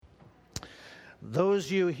Those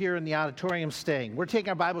of you here in the auditorium staying, we're taking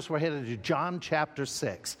our Bibles, we're headed to John chapter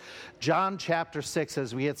 6. John chapter 6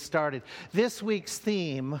 as we get started. This week's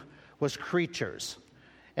theme was creatures.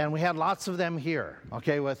 And we had lots of them here,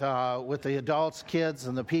 okay, with the adults, kids,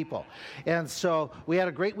 and the people. And so we had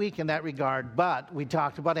a great week in that regard, but we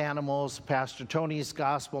talked about animals. Pastor Tony's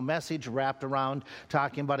gospel message wrapped around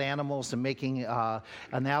talking about animals and making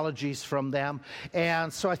analogies from them.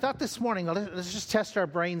 And so I thought this morning, let's just test our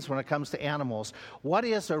brains when it comes to animals. What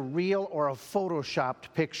is a real or a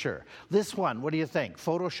photoshopped picture? This one, what do you think?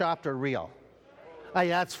 Photoshopped or real? Oh,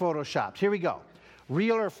 yeah, that's photoshopped. Here we go.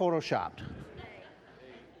 Real or photoshopped?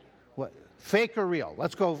 What? Fake or real?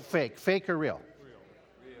 Let's go fake. Fake or real?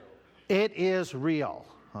 Real. It is real.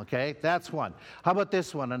 Okay, that's one. How about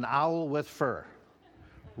this one? An owl with fur.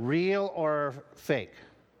 Real or fake?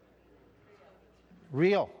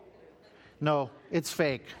 Real. No, it's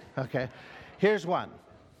fake. Okay. Here's one.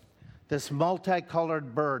 This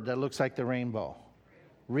multicolored bird that looks like the rainbow.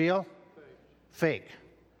 Real? Fake.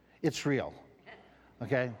 It's real.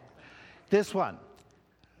 Okay. This one.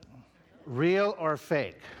 Real or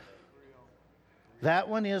fake? That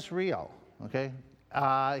one is real, okay?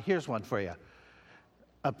 Here's one for you.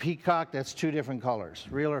 A peacock that's two different colors.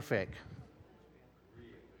 Real or fake? Real.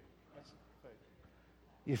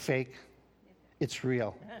 You fake? It's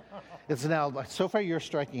real. It's an albino. So far you're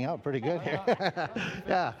striking out pretty good here.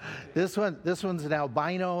 Yeah. This one's an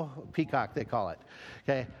albino peacock, they call it.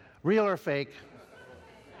 Okay. Real or fake?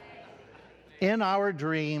 In our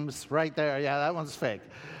dreams, right there. Yeah, that one's fake.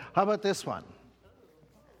 How about this one?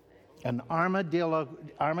 An armadillo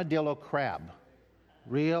crab.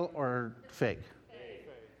 Real or fake? Fake?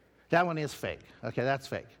 That one is fake. Okay, that's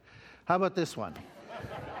fake. How about this one?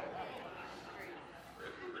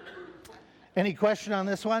 Any question on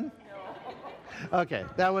this one? No. Okay,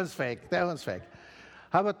 that one's fake. That one's fake.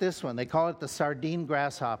 How about this one? They call it the sardine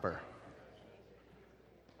grasshopper.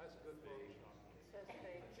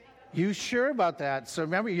 You sure about that? So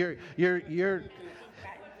remember, you're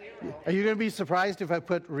are you going to be surprised if I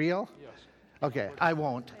put real? Yes. Okay, I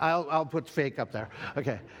won't. I'll put fake up there.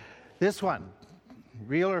 Okay. This one,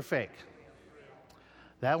 real or fake?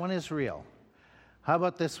 That one is real. How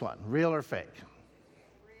about this one? Real or fake?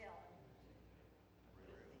 Real.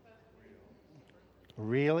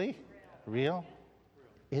 Really? Real?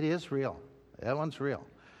 It is real. That one's real.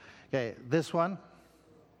 Okay, this one?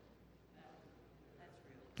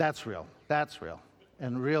 That's real. That's real.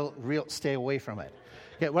 And real, stay away from it.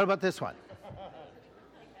 Okay, what about this one?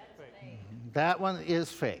 Fake. That one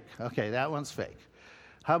is fake. Okay, that one's fake.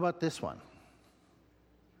 How about this one?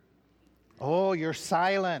 Oh, you're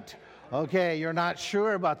silent. Okay, you're not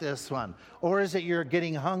sure about this one. Or is it you're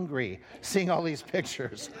getting hungry seeing all these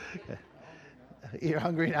pictures? You're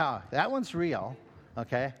hungry now. That one's real.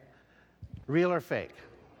 Okay. Real or fake?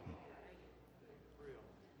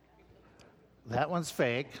 That one's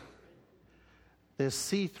fake. This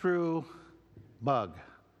see-through bug.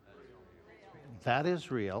 That is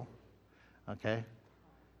real. Okay.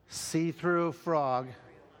 See-through frog.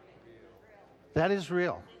 That is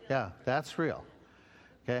real. Yeah, that's real.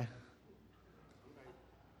 Okay.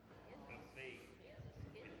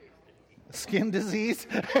 Skin disease?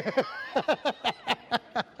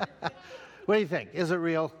 What do you think? Is it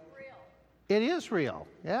real? Real. It is real.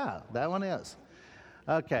 Yeah, that one is.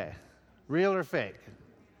 Okay. Real or fake?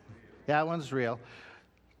 That one's real.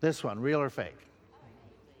 This one, real or fake?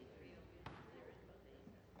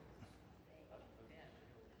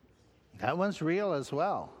 That one's real as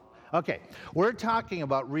well. Okay, we're talking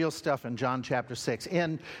about real stuff in John chapter 6.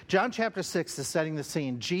 In John chapter 6 is setting the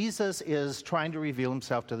scene. Jesus is trying to reveal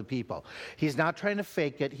himself to the people. He's not trying to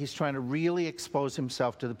fake it. He's trying to really expose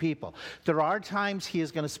himself to the people. There are times he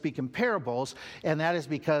is going to speak in parables, and that is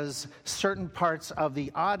because certain parts of the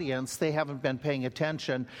audience, they haven't been paying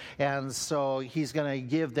attention, and so he's going to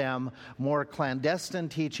give them more clandestine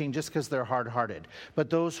teaching just because they're hard-hearted. But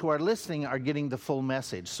those who are listening are getting the full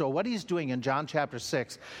message. So what he's doing in John chapter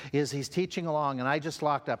 6 is he's teaching along, and I just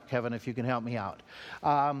locked up, Kevin, if you can help me out.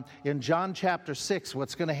 In John chapter 6,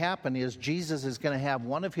 what's going to happen is Jesus is going to have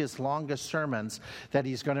one of his longest sermons that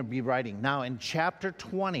he's going to be writing. Now, in chapter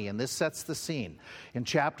 20, and this sets the scene, in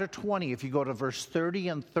chapter 20, if you go to verse 30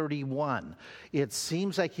 and 31, it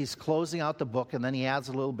seems like he's closing out the book, and then he adds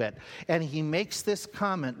a little bit. And he makes this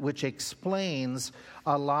comment which explains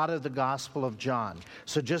a lot of the Gospel of John.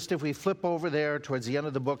 So just if we flip over there towards the end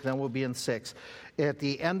of the book, then we'll be in 6. At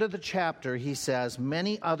the end of the chapter, he says,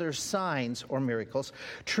 many other signs or miracles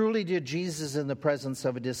truly did Jesus in the presence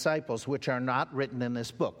of his disciples, which are not written in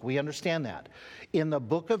this book. We understand that. In the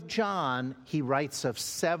book of John, he writes of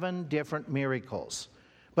 7 different miracles.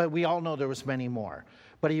 But we all know there was many more.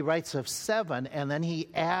 But he writes of 7, and then he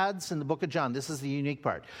adds in the book of John, this is the unique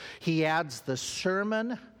part, he adds the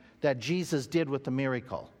sermon that Jesus did with the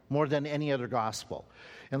miracle more than any other gospel.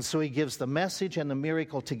 And so he gives the message and the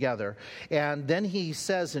miracle together. And then he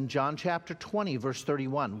says in John chapter 20, verse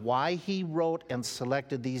 31, why he wrote and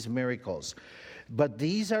selected these miracles. But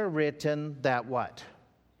these are written that what?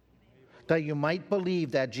 That you might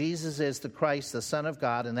believe that Jesus is the Christ, the Son of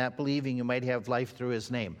God, and that believing you might have life through his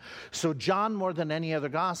name. So John, more than any other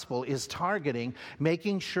gospel, is targeting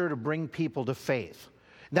making sure to bring people to faith.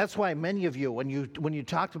 That's why many of you, when you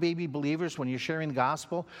talk to baby believers, when you're sharing the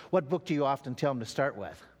gospel, what book do you often tell them to start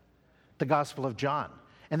with? The Gospel of John.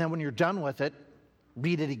 And then when you're done with it,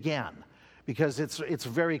 read it again, because it's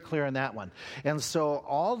very clear in that one. And so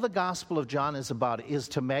all the Gospel of John is about is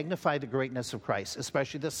to magnify the greatness of Christ,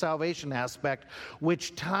 especially the salvation aspect,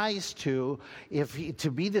 which ties to, to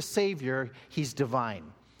be the Savior, he's divine.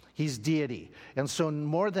 He's deity. And so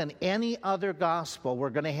more than any other gospel,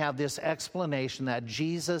 we're going to have this explanation that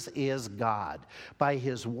Jesus is God by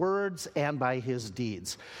his words and by his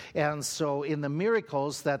deeds. And so in the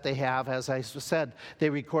miracles that they have, as I said, they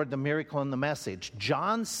record the miracle and the message.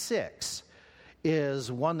 John 6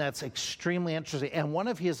 is one that's extremely interesting and one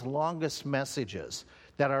of his longest messages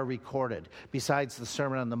that are recorded, besides the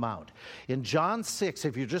Sermon on the Mount. In John 6,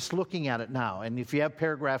 if you're just looking at it now, and if you have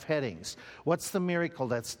paragraph headings, what's the miracle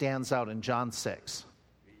that stands out in John 6?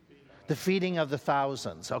 The feeding of the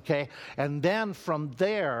thousands, okay? And then from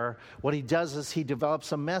there, what he does is he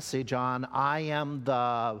develops a message on, I am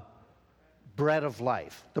the bread of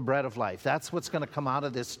life, the bread of life. That's what's going to come out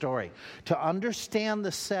of this story. To understand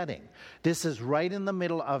the setting, this is right in the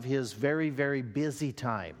middle of his very, very busy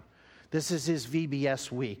time. This is his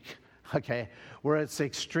VBS week, okay, where it's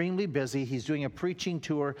extremely busy. He's doing a preaching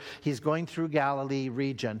tour. He's going through Galilee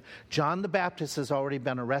region. John the Baptist has already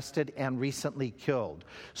been arrested and recently killed.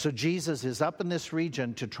 So Jesus is up in this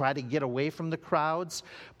region to try to get away from the crowds,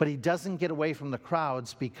 but he doesn't get away from the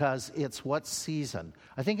crowds because it's what season?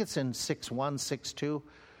 I think it's in 6:1, 6:2.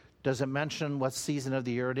 Does it mention what season of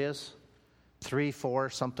the year it is? 3, 4,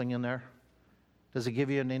 something in there? Does it give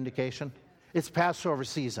you an indication? It's Passover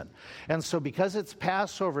season. And so because it's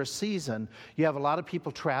Passover season, you have a lot of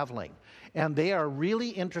people traveling. And they are really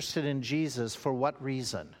interested in Jesus for what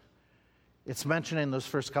reason? It's mentioned in those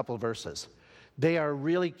first couple of verses. They are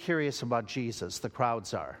really curious about Jesus, the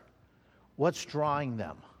crowds are. What's drawing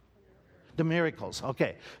them? The miracles.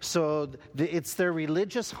 Okay, so it's their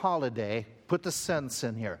religious holiday. Put the sense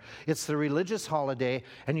in here. It's the religious holiday,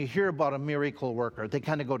 and you hear about a miracle worker. They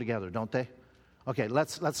kind of go together, don't they? Okay,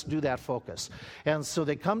 let's do that focus. And so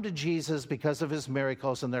they come to Jesus because of his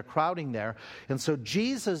miracles, and they're crowding there. And so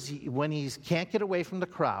Jesus, when he can't get away from the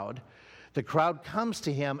crowd comes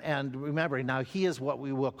to him. And remember, now he is what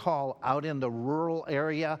we will call out in the rural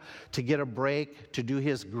area to get a break, to do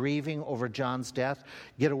his grieving over John's death,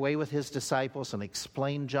 get away with his disciples and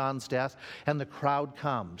explain John's death. And the crowd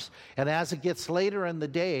comes. And as it gets later in the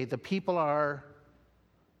day, the people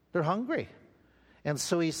they're hungry. And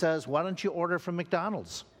so he says, why don't you order from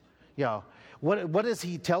McDonald's? What does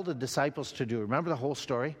he tell the disciples to do? Remember the whole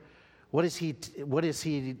story? What does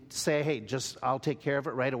he say, hey, just I'll take care of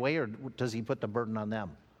it right away, or does he put the burden on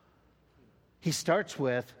them? He starts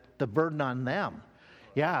with the burden on them.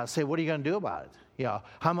 Say, what are you going to do about it?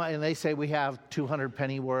 How much? And they say, we have 200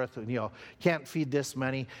 penny worth, can't feed this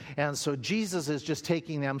many. And so Jesus is just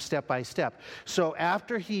taking them step by step. So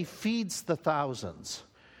after he feeds the thousands,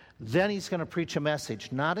 then he's going to preach a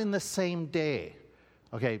message, not in the same day.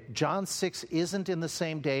 Okay, John 6 isn't in the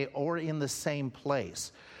same day or in the same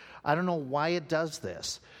place. I don't know why it does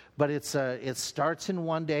this, but it starts in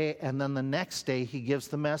one day, and then the next day he gives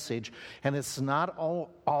the message, and it's not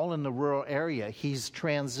all in the rural area. He's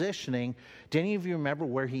transitioning. Do any of you remember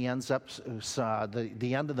where he ends up,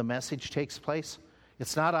 the end of the message takes place?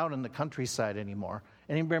 It's not out in the countryside anymore.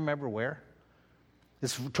 Anybody remember where?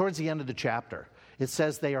 It's towards the end of the chapter. It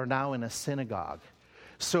says they are now in a synagogue.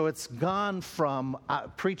 So it's gone from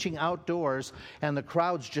preaching outdoors, and the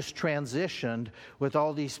crowd's just transitioned with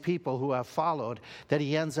all these people who have followed, that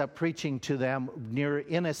he ends up preaching to them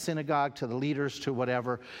in a synagogue, to the leaders, to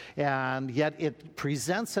whatever, and yet it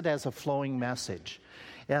presents it as a flowing message.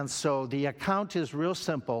 And so the account is real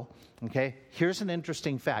simple. Okay, here's an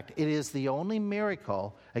interesting fact. It is the only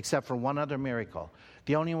miracle, except for one other miracle,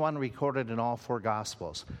 the only one recorded in all 4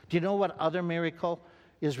 Gospels. Do you know what other miracle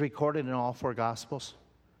is recorded in all 4 Gospels?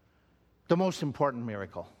 The most important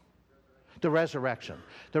miracle, the resurrection.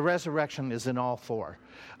 The resurrection is in all 4.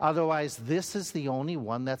 Otherwise, this is the only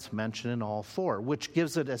one that's mentioned in all 4, which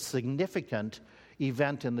gives it a significant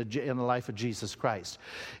event in the life of Jesus Christ.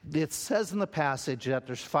 It says in the passage that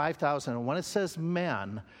there's 5,000, and when it says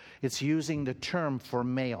men, it's using the term for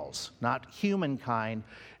males, not humankind,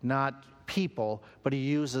 not people, but he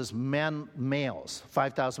uses males,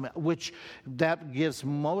 5,000, which that gives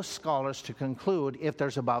most scholars to conclude if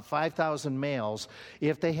there's about 5,000 males,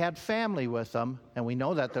 if they had family with them, and we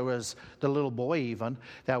know that there was the little boy even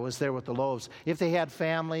that was there with the loaves, if they had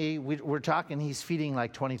family, we're talking he's feeding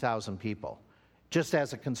like 20,000 people, just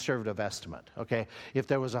as a conservative estimate, okay? If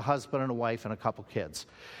there was a husband and a wife and a couple kids.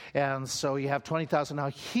 And so you have 20,000. Now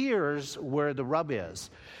here's where the rub is.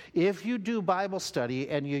 If you do Bible study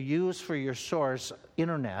and you use for your source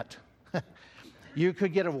internet, you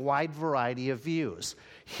could get a wide variety of views.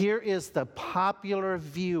 Here is the popular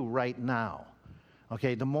view right now,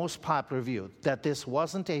 okay, the most popular view, that this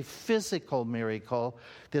wasn't a physical miracle,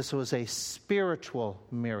 this was a spiritual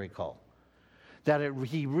miracle. That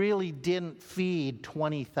he really didn't feed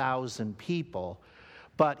 20,000 people,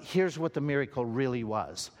 but here's what the miracle really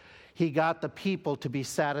was. He got the people to be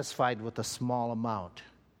satisfied with a small amount,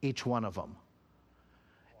 each one of them.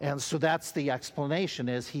 And so that's the explanation,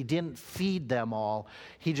 is he didn't feed them all.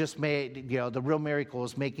 He just made, the real miracle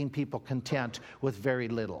was making people content with very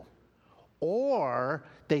little. Or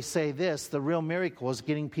they say this, the real miracle is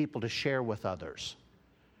getting people to share with others.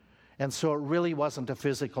 And so it really wasn't a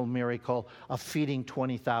physical miracle of feeding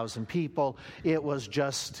 20,000 people. It was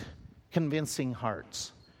just convincing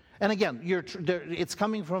hearts. And again, it's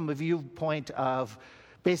coming from a viewpoint of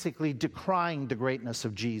basically decrying the greatness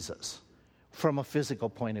of Jesus from a physical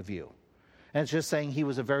point of view. And it's just saying he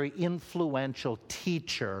was a very influential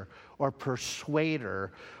teacher or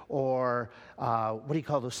persuader or what do you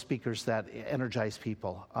call those speakers that energize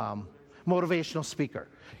people? Motivational speaker.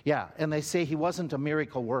 Yeah, and they say he wasn't a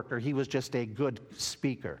miracle worker, he was just a good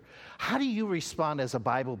speaker. How do you respond as a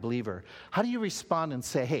Bible believer? How do you respond and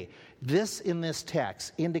say, hey, this in this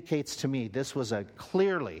text indicates to me this was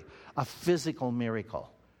clearly a physical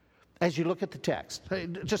miracle? As you look at the text,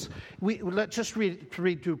 let's just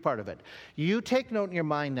read through part of it. You take note in your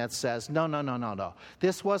mind that says, no.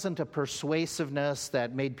 This wasn't a persuasiveness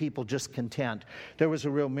that made people just content. There was a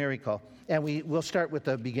real miracle. And we'll start with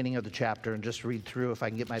the beginning of the chapter and just read through if I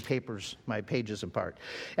can get my pages apart.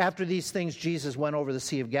 After these things, Jesus went over the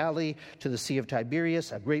Sea of Galilee to the Sea of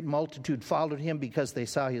Tiberias. A great multitude followed him because they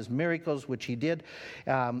saw his miracles, which he did,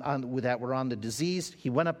 that were on the diseased. He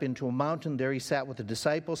went up into a mountain. There he sat with the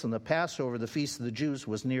disciples, and the Passover, the feast of the Jews,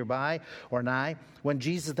 was nearby or nigh. When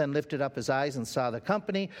Jesus then lifted up his eyes and saw the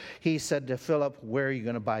company, he said to Philip, where are you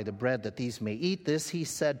going to buy the bread that these may eat? This he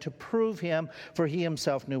said to prove him, for he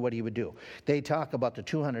himself knew what he would do. They talk about the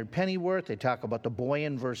 200 pennyworth. They talk about the boy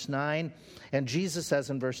in verse 9. And Jesus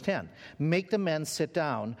says in verse 10, make the men sit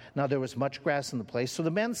down. Now there was much grass in the place. So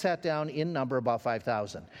the men sat down in number about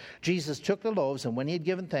 5,000. Jesus took the loaves, and when he had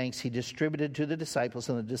given thanks, he distributed to the disciples,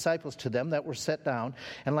 and the disciples to them that were set down,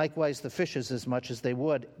 and likewise the fishes as much as they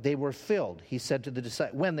would. They were filled. He said to the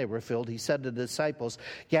disciples, when they were filled, he said to the disciples,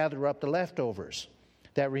 gather up the leftovers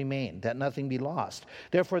that remained, that nothing be lost.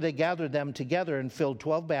 Therefore they gathered them together and filled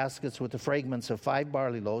 12 baskets with the fragments of 5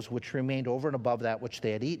 barley loaves, which remained over and above that which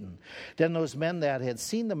they had eaten. Then those men that had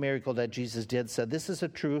seen the miracle that Jesus did said, this is a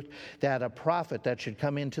truth, that a prophet that should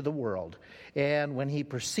come into the world. And when he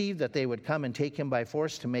perceived that they would come and take him by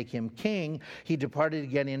force to make him king, he departed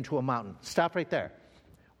again into a mountain. Stop right there.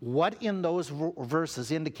 What in those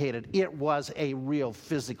verses indicated it was a real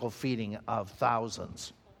physical feeding of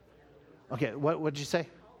thousands? Okay, what did you say?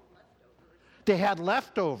 They had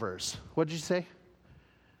leftovers. What did you say?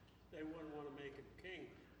 They wouldn't want to make him king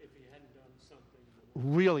if he hadn't done something.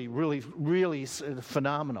 Really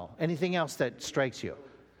phenomenal. Anything else that strikes you?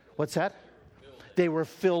 What's that? They were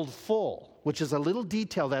filled full, which is a little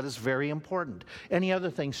detail that is very important. Any other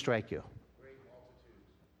things strike you? Great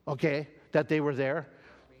multitudes. Okay, that they were there?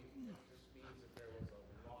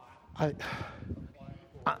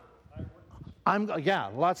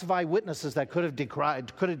 Lots of eyewitnesses that could have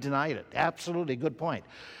denied it. Absolutely, good point.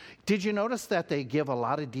 Did you notice that they give a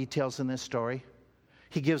lot of details in this story?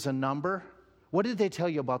 He gives a number. What did they tell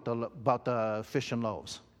you about the fish and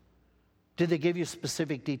loaves? Did they give you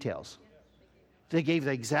specific details? They gave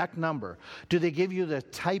the exact number. Do they give you the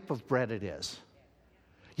type of bread it is?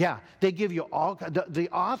 Yeah, they give you all. The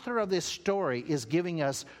author of this story is giving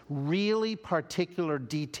us really particular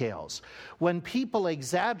details. When people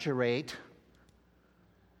exaggerate,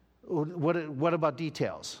 what about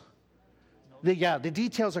details? The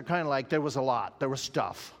details are kind of like there was a lot, there was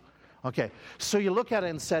stuff. Okay, so you look at it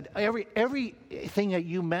and said, everything that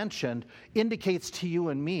you mentioned indicates to you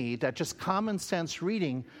and me that just common sense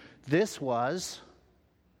reading, this was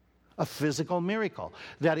a physical miracle,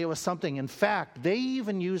 that it was something. In fact, they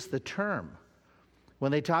even use the term.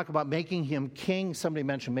 When they talk about making him king, somebody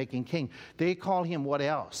mentioned making king, they call him what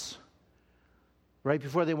else? Right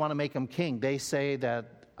before they want to make him king, they say that,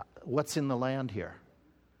 what's in the land here?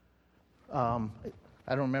 I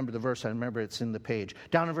don't remember the verse, I remember it's in the page.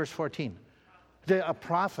 Down in verse 14, a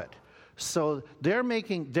prophet. So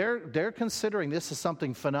they're considering this as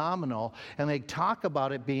something phenomenal, and they talk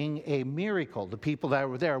about it being a miracle, the people that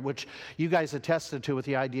were there, which you guys attested to with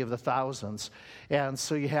the idea of the thousands. And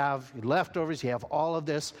so you have leftovers, you have all of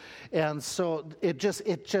this, and so it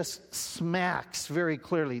just smacks very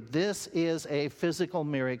clearly. This is a physical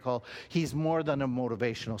miracle. He's more than a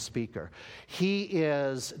motivational speaker. He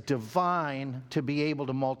is divine to be able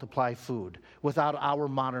to multiply food without our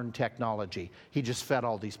modern technology. He just fed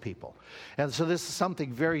all these people. And so this is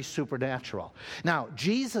something very supernatural. Now,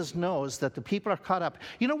 Jesus knows that the people are caught up.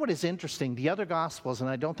 You know what is interesting? The other Gospels, and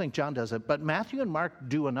I don't think John does it, but Matthew and Mark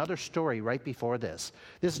do another story right before this.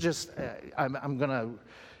 This is just, I'm going to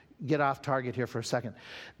get off target here for a second.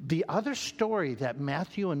 The other story that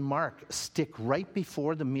Matthew and Mark stick right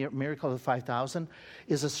before the miracle of the 5,000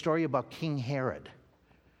 is a story about King Herod.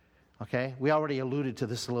 Okay? We already alluded to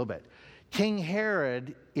this a little bit. King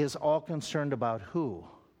Herod is all concerned about who?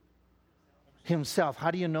 Himself.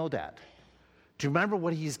 How do you know that? Do you remember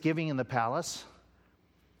what he's giving in the palace?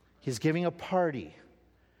 He's giving a party.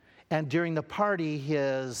 And during the party,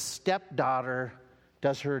 his stepdaughter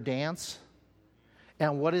does her dance.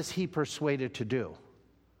 And what is he persuaded to do?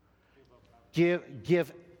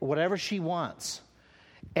 Give whatever she wants.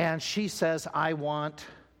 And she says, I want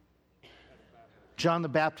John the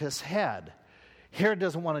Baptist's head. Herod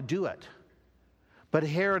doesn't want to do it. But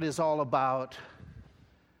Herod is all about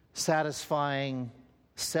satisfying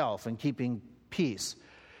self and keeping peace.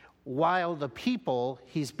 While the people,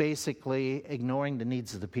 he's basically ignoring the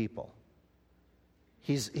needs of the people.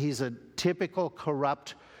 He's a typical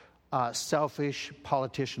corrupt, selfish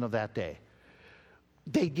politician of that day.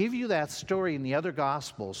 They give you that story in the other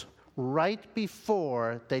Gospels right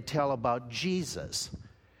before they tell about Jesus.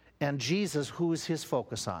 And Jesus, who is his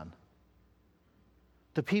focus on?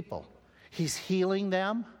 The people. He's healing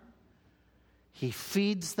them. He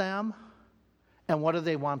feeds them. And what do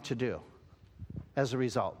they want to do as a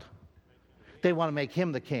result? They want to make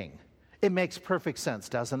him the king. It makes perfect sense,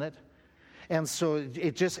 doesn't it? And so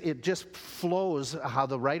it just flows how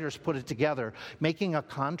the writers put it together, making a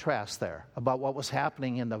contrast there about what was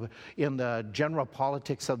happening in the general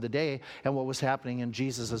politics of the day and what was happening in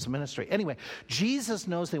Jesus' ministry. Anyway, Jesus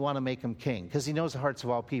knows they want to make him king because he knows the hearts of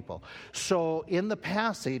all people. So in the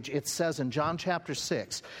passage, it says in John chapter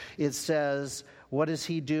 6, it says, what does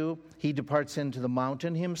he do? He departs into the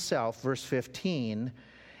mountain himself, verse 15,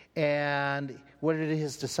 and where did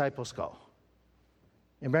his disciples go?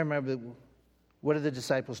 And remember, what did the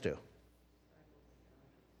disciples do?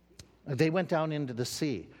 They went down into the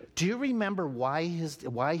sea. Do you remember why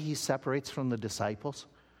he separates from the disciples?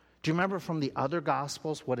 Do you remember from the other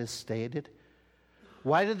Gospels what is stated?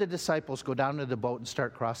 Why did the disciples go down to the boat and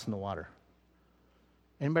start crossing the water?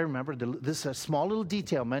 Anybody remember? This is a small little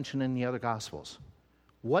detail mentioned in the other Gospels.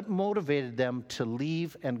 What motivated them to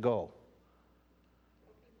leave and go?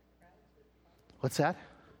 What's that?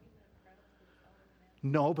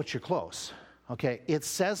 No, but you're close. Okay, it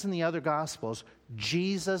says in the other Gospels,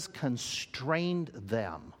 Jesus constrained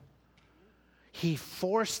them. He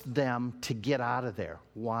forced them to get out of there.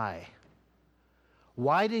 Why?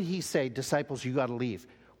 Why did he say, disciples, you got to leave?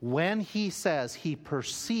 When he says he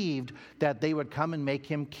perceived that they would come and make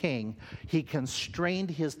him king, he constrained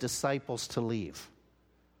his disciples to leave.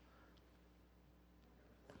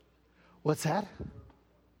 What's that?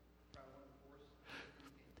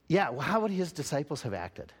 Yeah, well, how would his disciples have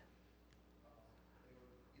acted?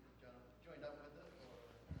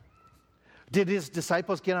 Did his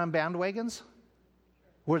disciples get on bandwagons?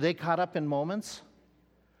 Were they caught up in moments?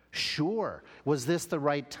 Sure. Was this the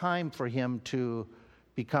right time for him to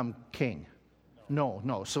become king?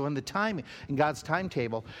 No. So in God's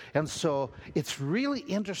timetable, and so it's really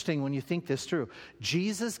interesting when you think this through.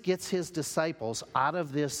 Jesus gets his disciples out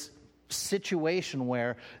of this situation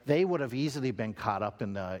where they would have easily been caught up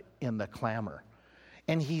in the clamor.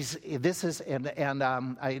 And I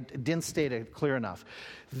didn't state it clear enough.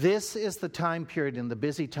 This is the time period, in the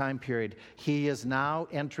busy time period, he is now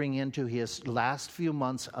entering into his last few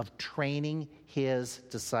months of training his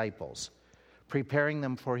disciples, preparing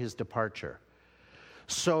them for his departure.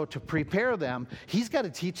 So to prepare them, he's got to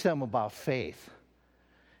teach them about faith.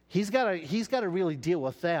 He's got to really deal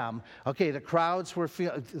with them. Okay, the crowds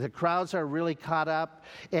are really caught up.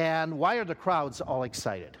 And why are the crowds all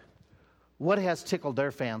excited? what has tickled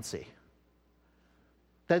their fancy?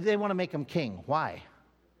 That they want to make him king. Why?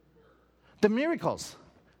 The miracles.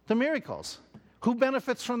 The miracles. Who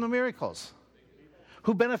benefits from the miracles?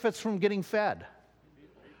 Who benefits from getting fed?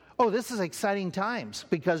 Oh, this is exciting times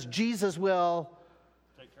because Jesus will,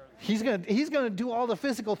 he's going to do all the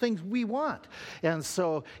physical things we want. And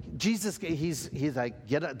so Jesus, he's like,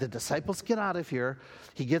 the disciples get out of here.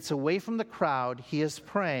 He gets away from the crowd. He is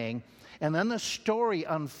praying. And then the story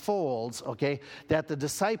unfolds, okay, that the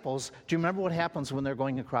disciples, do you remember what happens when they're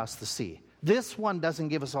going across the sea? This one doesn't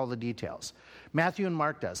give us all the details. Matthew and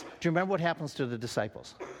Mark does. Do you remember what happens to the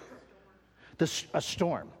disciples? A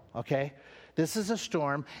storm, okay? This is a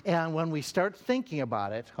storm, and when we start thinking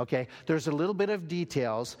about it, okay, there's a little bit of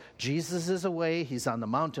details. Jesus is away. He's on the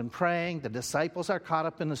mountain praying. The disciples are caught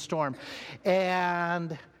up in the storm.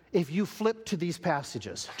 And if you flip to these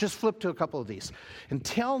passages, just flip to a couple of these, and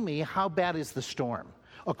tell me how bad is the storm.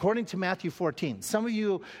 According to Matthew 14, some of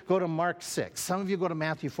you go to Mark 6, some of you go to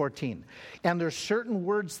Matthew 14, and there's certain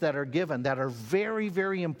words that are given that are very,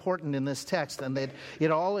 very important in this text, and that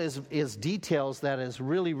it all is details that is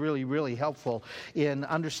really, really, really helpful in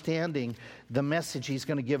understanding the message he's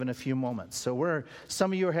going to give in a few moments. So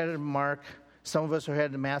some of you are headed to Mark, some of us are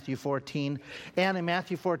headed to Matthew 14, and in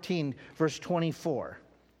Matthew 14, verse 24,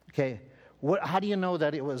 okay, how do you know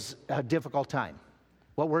that it was a difficult time?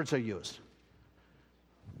 What words are used?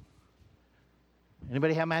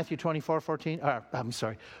 Anybody have Matthew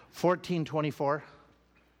 14:24?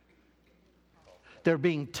 They're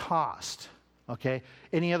being tossed, okay?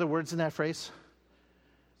 Any other words in that phrase?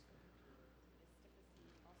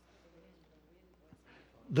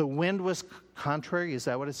 The wind was contrary, is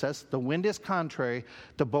that what it says? The wind is contrary,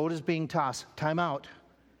 the boat is being tossed. Time out.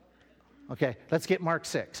 Okay, let's get Mark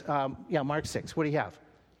 6. Mark 6, what do you have?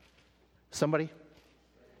 Somebody?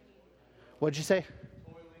 What'd you say?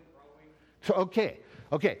 Okay,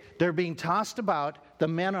 they're being tossed about. The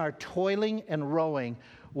men are toiling and rowing.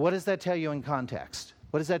 What does that tell you in context?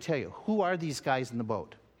 What does that tell you? Who are these guys in the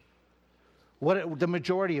boat? The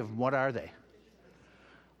majority of them, what are they?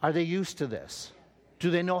 Are they used to this? Do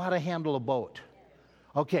they know how to handle a boat?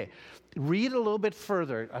 Okay, read a little bit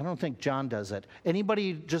further. I don't think John does it.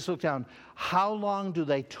 Anybody just look down. How long do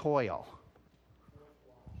they toil?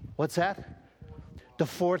 What's that? The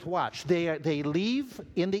fourth watch. They leave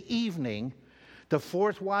in the evening. The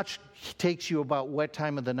fourth watch takes you about what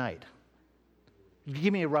time of the night?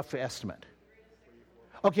 Give me a rough estimate.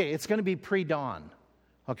 Okay, it's going to be pre-dawn.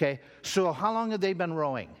 Okay, so how long have they been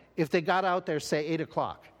rowing? If they got out there, say 8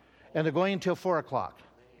 o'clock, and they're going until 4 o'clock.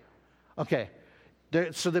 Okay,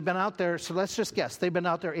 so they've been out there, so let's just guess. They've been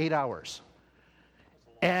out there 8 hours.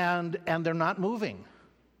 And they're not moving.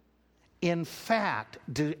 In fact,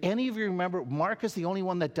 do any of you remember, Mark is the only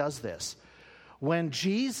one that does this. When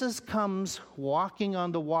Jesus comes walking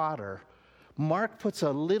on the water, Mark puts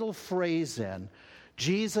a little phrase in.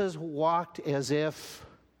 Jesus walked as if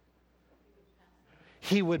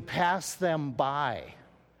he would pass them by.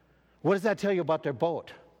 What does that tell you about their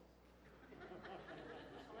boat?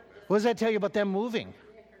 What does that tell you about them moving?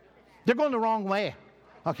 They're going the wrong way.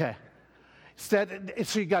 Okay.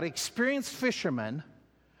 So you got experienced fishermen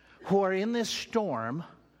who are in this storm.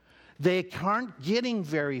 They aren't getting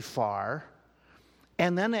very far.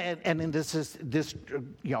 And then this is this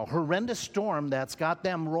horrendous storm that's got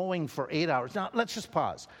them rowing for 8 hours. Now, let's just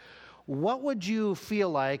pause. What would you feel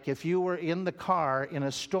like if you were in the car in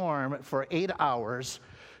a storm for 8 hours,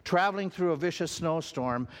 traveling through a vicious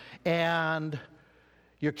snowstorm, and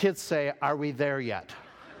your kids say, "Are we there yet?"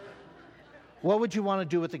 What would you want to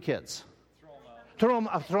do with the kids? Throw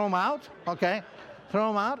them out? Okay. Throw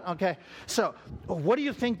them out? Okay. So what do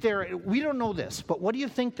you think we don't know this, but what do you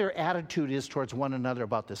think their attitude is towards one another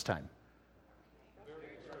about this time?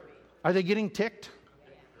 Are they getting ticked?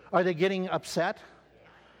 Are they getting upset?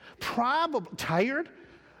 Probably. Tired?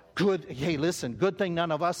 Good. Hey, listen, good thing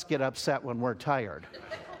none of us get upset when we're tired.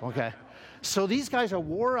 Okay. So these guys are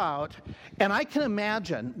wore out, and I can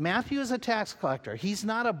imagine, Matthew is a tax collector. He's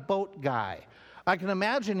not a boat guy. I can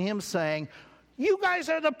imagine him saying, "You guys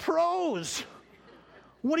are the pros.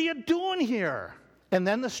 What are you doing here?" And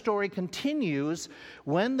then the story continues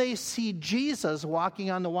when they see Jesus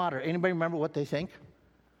walking on the water. Anybody remember what they think?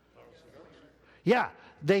 Yeah,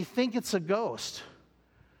 they think it's a ghost.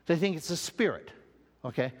 They think it's a spirit.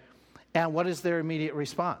 Okay? And what is their immediate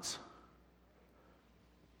response?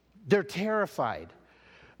 They're terrified.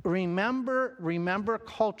 Remember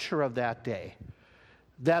culture of that day,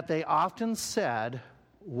 that they often said,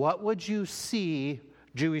 "What would you see,"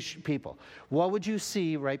 Jewish people, "what would you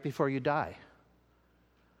see right before you die?"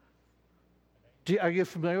 Are you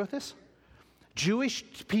familiar with this? Jewish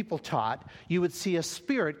people taught you would see a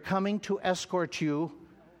spirit coming to escort you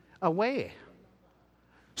away.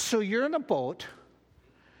 So you're in a boat,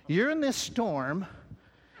 you're in this storm,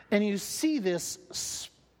 and you see this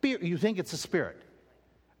spirit. You think it's a spirit.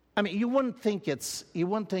 I mean, you wouldn't think it's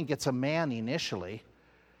a man initially.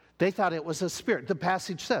 They thought it was a spirit. The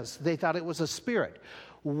passage says they thought it was a spirit.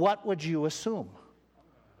 What would you assume?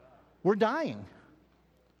 We're dying.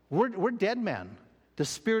 We're dead men. The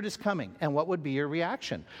spirit is coming. And what would be your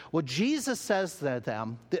reaction? Well, Jesus says to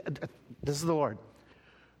them, this is the Lord,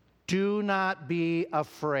 do not be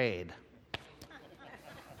afraid.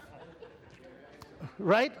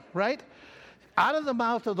 Right? Out of the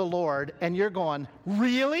mouth of the Lord, and you're going,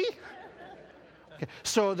 really? Okay.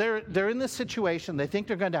 So they're in this situation. They think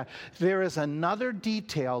they're going to die. There is another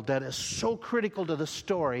detail that is so critical to the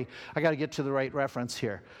story. I got to get to the right reference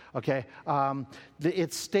here. Okay,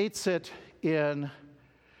 it states it in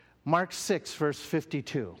Mark 6, verse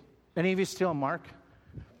 52. Any of you still in Mark?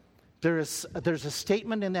 There's a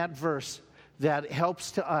statement in that verse that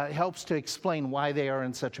helps to explain why they are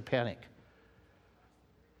in such a panic.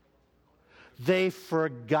 They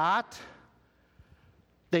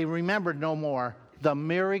remembered no more the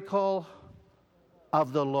miracle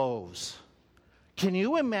of the loaves. Can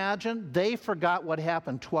you imagine? They forgot what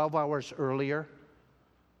happened 12 hours earlier.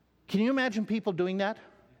 Can you imagine people doing that?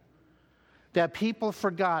 That people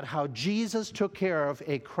forgot how Jesus took care of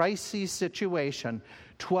a crisis situation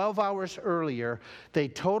 12 hours earlier. They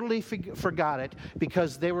totally forgot it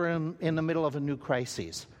because they were in the middle of a new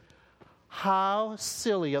crisis. How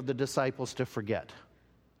silly of the disciples to forget.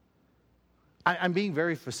 I'm being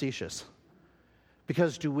very facetious.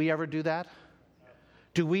 Because do we ever do that?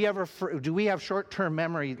 Do we have short-term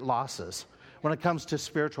memory losses when it comes to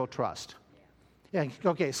spiritual trust? Yeah,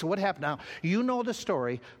 okay, so what happened now? You know the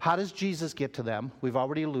story. How does Jesus get to them? We've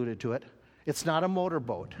already alluded to it. It's not a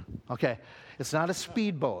motorboat, okay? It's not a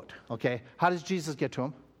speedboat, okay? How does Jesus get to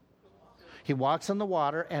them? He walks on the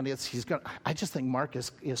water, and I just think Mark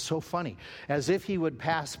is so funny. As if he would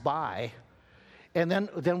pass by, and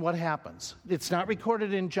then what happens? It's not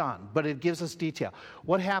recorded in John, but it gives us detail.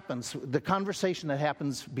 What happens? The conversation that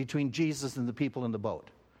happens between Jesus and the people in the boat.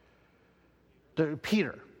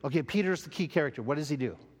 Peter. Okay, Peter's the key character. What does he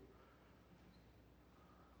do?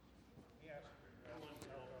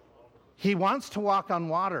 He wants to walk on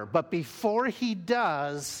water, but before he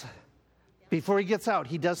gets out,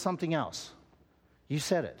 he does something else. You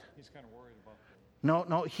said it. He's kind of worried about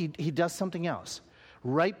No, he does something else.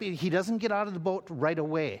 He doesn't get out of the boat right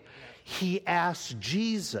away. He asks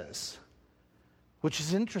Jesus, which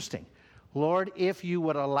is interesting. Lord, if you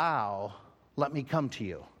would allow, let me come to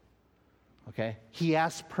you. Okay? He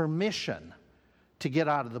asks permission to get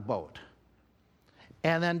out of the boat.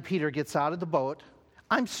 And then Peter gets out of the boat.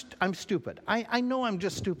 I'm stupid. I know I'm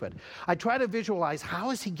just stupid. I try to visualize, how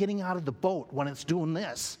is he getting out of the boat when it's doing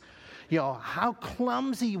this? How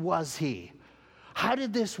clumsy was he? How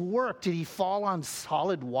did this work? Did he fall on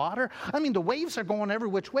solid water? I mean, the waves are going every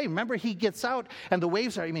which way. Remember, he gets out and the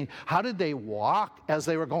waves are, how did they walk as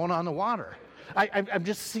they were going on the water? I'm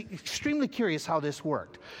just extremely curious how this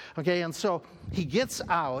worked. Okay, and so he gets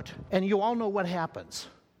out, and you all know what happens.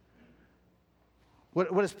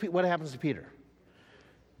 What happens to Peter?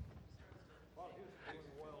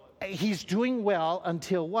 He's doing well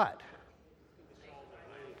until what?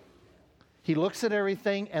 He looks at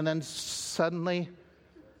everything, and then suddenly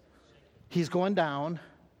he's going down,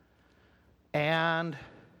 and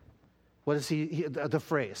what is the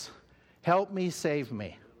phrase? Help me, save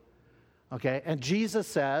me. Okay, and Jesus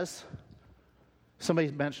says,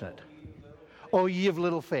 somebody mention it. Oh, ye of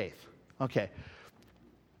little faith. Okay.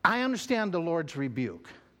 I understand the Lord's rebuke.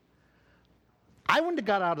 I wouldn't have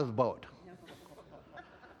got out of the boat.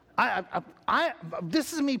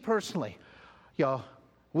 This is me personally.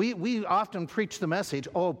 We often preach the message,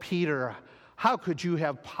 oh, Peter, how could you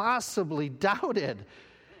have possibly doubted?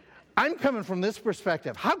 I'm coming from this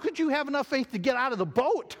perspective. How could you have enough faith to get out of the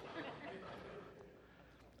boat?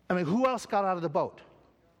 Who else got out of the boat?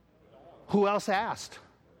 Who else asked?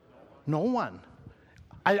 No one.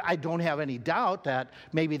 I don't have any doubt that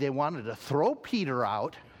maybe they wanted to throw Peter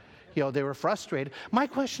out. They were frustrated. My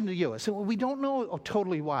question to you is, we don't know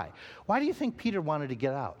totally why. Why do you think Peter wanted to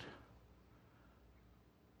get out?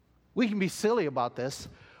 We can be silly about this.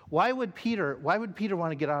 Why would Peter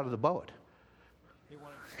want to get out of the boat?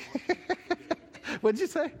 What did you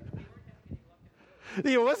say?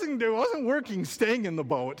 It wasn't working staying in the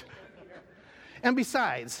boat. And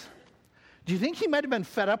besides, do you think he might have been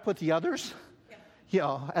fed up with the others?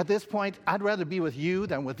 At this point, I'd rather be with you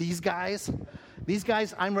than with these guys. These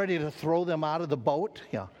guys, I'm ready to throw them out of the boat.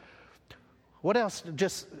 What else?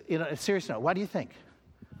 Just, a serious note, what do you think?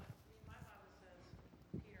 My Bible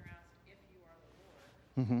says, Peter asked, if you are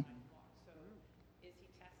the Lord, Mm-hmm. so is he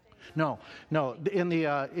testing?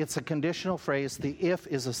 No. It's a conditional phrase. The if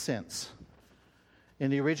is a since.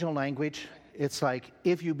 In the original language, it's like,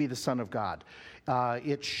 if you be the Son of God.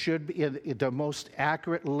 It should be, the most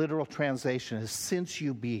accurate literal translation is, since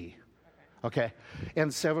you be. Okay?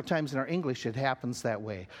 And several times in our English, it happens that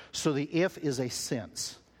way. So the if is a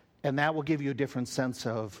since. And that will give you a different sense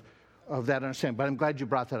of that understanding. But I'm glad you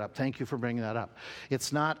brought that up. Thank you for bringing that up.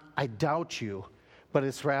 It's not, I doubt you, but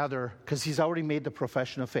it's rather, because he's already made the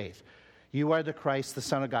profession of faith. You are the Christ, the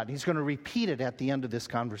Son of God. He's going to repeat it at the end of this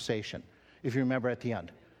conversation, if you remember at the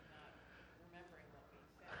end.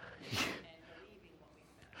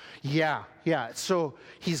 Yeah. So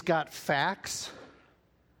he's got facts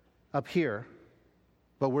up here,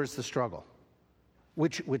 but where's the struggle?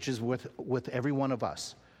 Which is with every one of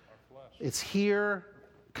us. It's here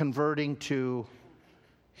converting to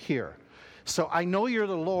here. So I know you're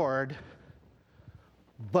the Lord,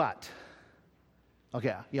 but,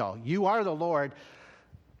 okay, you are the Lord.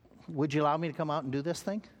 Would you allow me to come out and do this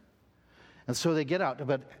thing? And so they get out.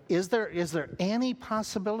 But is there any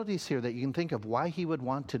possibilities here that you can think of why he would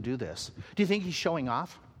want to do this? Do you think he's showing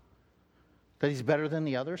off? That he's better than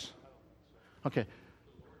the others? Okay.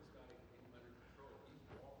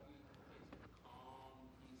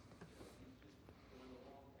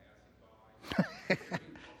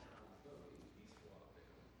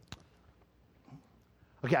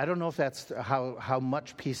 Okay, I don't know if that's how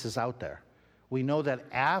much peace is out there. We know that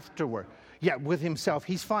afterward, with himself,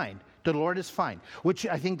 he's fine. The Lord is fine, which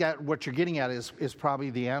I think that what you're getting at is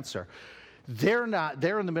probably the answer. They're in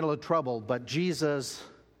the middle of trouble, but Jesus,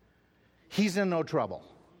 he's in no trouble.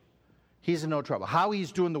 He's in no trouble. How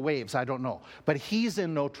he's doing the waves, I don't know. But he's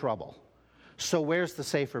in no trouble. So where's the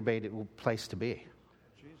safer place to be?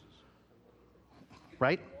 Jesus.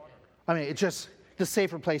 Right? I mean, it's just, the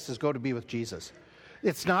safer places go to be with Jesus.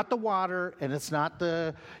 It's not the water, and it's not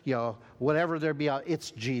the, whatever there be out. It's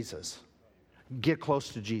Jesus. Get close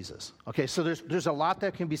to Jesus. Okay, so there's a lot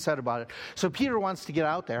that can be said about it. So Peter wants to get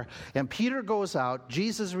out there, and Peter goes out.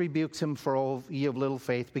 Jesus rebukes him for, "Oh, ye of little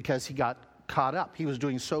faith," because he got caught up. He was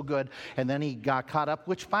doing so good, and then he got caught up,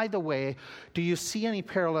 which, by the way, do you see any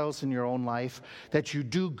parallels in your own life that you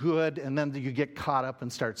do good, and then you get caught up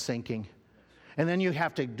and start sinking? And then you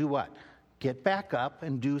have to do what? Get back up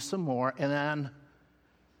and do some more, and then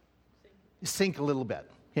sink a little bit.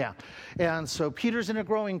 Yeah. And so Peter's in a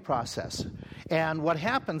growing process. And what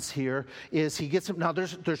happens here is he gets him. Now,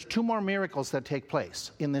 there's two more miracles that take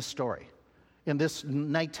place in this story, in this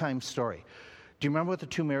nighttime story. Do you remember what the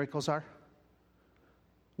two miracles are?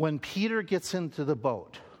 When Peter gets into the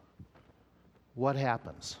boat, what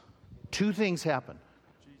happens? Two things happen.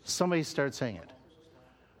 Somebody started saying it.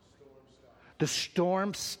 The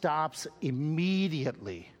storm stops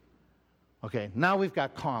immediately. Okay, now we've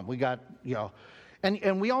got calm. We got,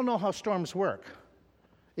 and we all know how storms work.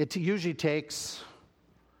 It usually takes,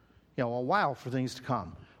 a while for things to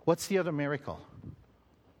come. What's the other miracle?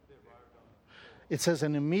 It says,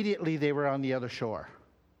 and immediately they were on the other shore.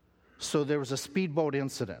 So there was a speedboat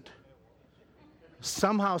incident.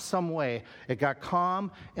 Somehow, some way, it got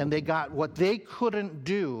calm, and they got what they couldn't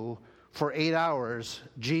do for 8 hours,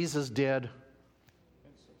 Jesus did.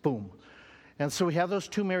 Boom. And so we have those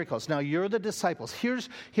two miracles. Now, you're the disciples. Here's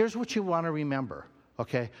what you want to remember,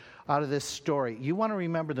 okay, out of this story. You want to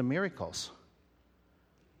remember the miracles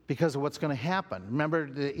because of what's going to happen. Remember,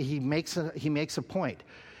 he makes a point.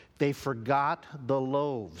 They forgot the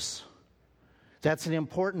loaves. That's an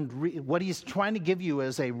important, what he's trying to give you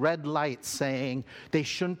is a red light saying they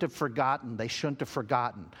shouldn't have forgotten. They shouldn't have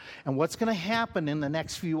forgotten. And what's going to happen in the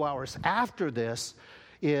next few hours after this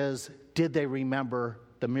is, did they remember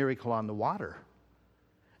the miracle on the water?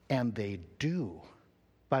 And they do,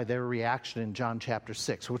 by their reaction in John chapter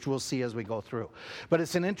 6, which we'll see as we go through. But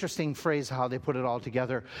it's an interesting phrase how they put it all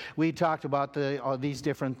together. We talked about all these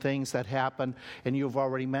different things that happen, and you've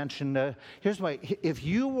already mentioned, if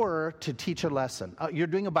you were to teach a lesson, you're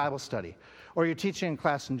doing a Bible study, or you're teaching a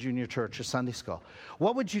class in junior church or Sunday school,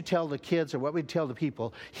 what would you tell the kids, or what would you tell the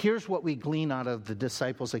people? Here's what we glean out of the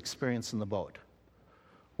disciples' experience in the boat.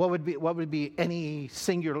 What would be any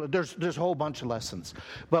singular? There's a whole bunch of lessons,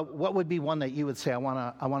 but what would be one that you would say I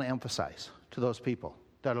want to emphasize to those people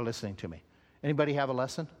that are listening to me? Anybody have a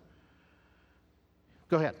lesson?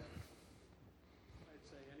 Go ahead. I'd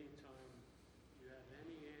say anytime you have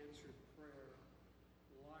any answered prayer,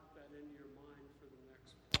 lock that into your mind for the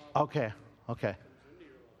next problem. Okay.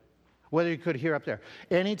 Whether you could hear up there.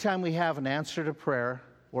 Anytime we have an answer to prayer,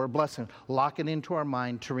 or a blessing. Lock it into our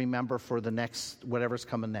mind to remember for the next, whatever's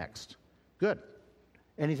coming next. Good.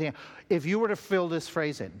 Anything? If you were to fill this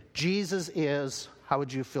phrase in, Jesus is, how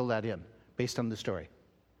would you fill that in based on the story?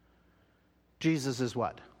 Jesus is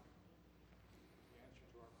what?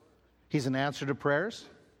 He's an answer to prayers.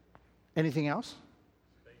 Anything else?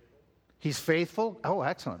 He's faithful. Oh,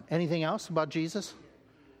 excellent. Anything else about Jesus?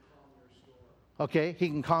 Okay, he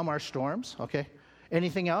can calm our storms. Okay.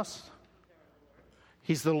 Anything else?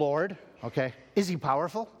 He's the Lord. Okay. Is he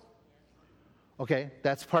powerful? Okay,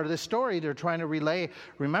 that's part of the story. They're trying to relay,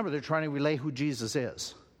 remember, they're trying to relay who Jesus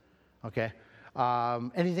is. Okay.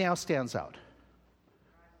 Anything else stands out?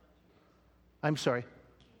 I'm sorry.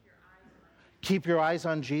 Keep your eyes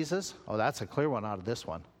on Jesus. Oh, that's a clear one out of this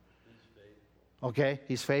one. Okay,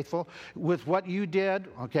 he's faithful. With what you did,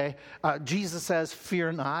 okay, Jesus says,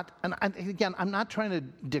 fear not. And again, I'm not trying to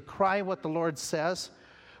decry what the Lord says,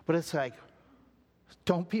 but it's like,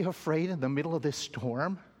 don't be afraid in the middle of this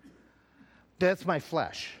storm. That's my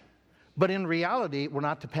flesh. But in reality, we're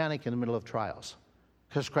not to panic in the middle of trials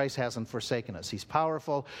because Christ hasn't forsaken us. He's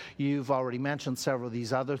powerful. You've already mentioned several of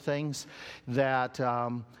these other things that,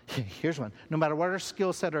 here's one. No matter what our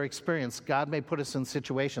skill set or experience, God may put us in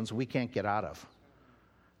situations we can't get out of.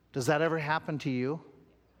 Does that ever happen to you?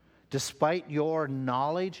 Despite your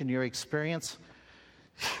knowledge and your experience,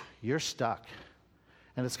 you're stuck.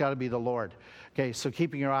 And it's got to be the Lord. Okay, so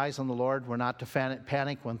keeping your eyes on the Lord, we're not to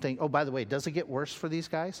panic when things... Oh, by the way, does it get worse for these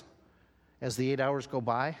guys as the 8 hours go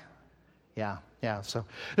by? Yeah, so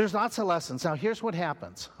there's lots of lessons. Now, here's what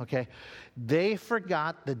happens, okay? They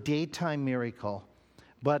forgot the daytime miracle,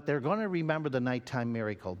 but they're going to remember the nighttime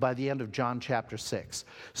miracle by the end of John chapter 6.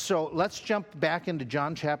 So let's jump back into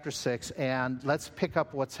John chapter 6, and let's pick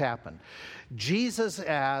up what's happened. Jesus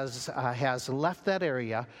has left that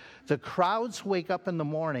area. The crowds wake up in the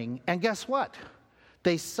morning, and guess what?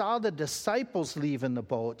 They saw the disciples leave in the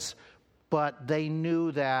boats, but they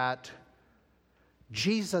knew that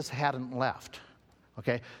Jesus hadn't left.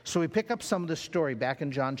 Okay, so we pick up some of the story back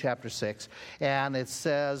in John chapter 6, and it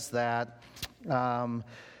says that,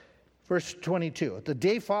 verse 22, the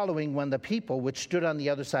day following, when the people which stood on the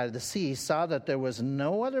other side of the sea saw that there was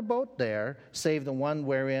no other boat there, save the one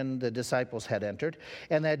wherein the disciples had entered,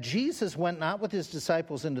 and that Jesus went not with his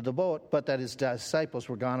disciples into the boat, but that his disciples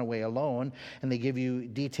were gone away alone, and they give you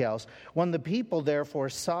details. When the people therefore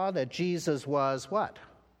saw that Jesus was what?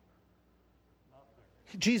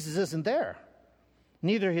 Jesus isn't there.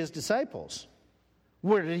 Neither his disciples.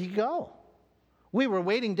 Where did he go? We were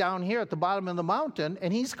waiting down here at the bottom of the mountain,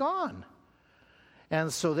 and he's gone.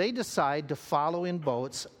 And so they decide to follow in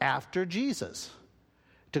boats after Jesus,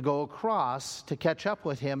 to go across to catch up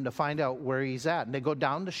with him to find out where he's at. And they go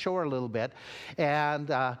down the shore a little bit,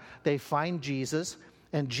 and they find Jesus,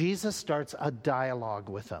 and Jesus starts a dialogue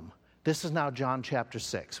with them. This is now John chapter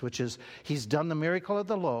 6, which is, he's done the miracle of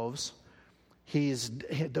the loaves.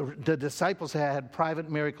 The disciples had private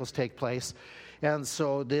miracles take place. And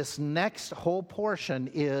so this next whole portion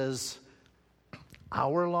is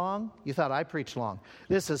hour long. You thought I preached long.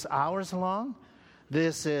 This is hours long.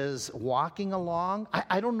 This is walking along.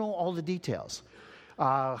 I don't know all the details,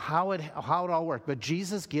 how it all worked. But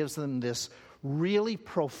Jesus gives them this really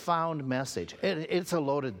profound message. It's a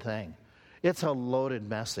loaded thing. It's a loaded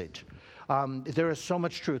message. There is so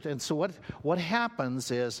much truth. And so what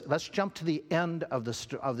happens is, let's jump to the end of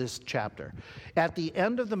this chapter. At the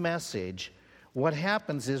end of the message, what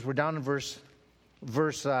happens is, we're down in verse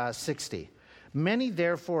 60. Many,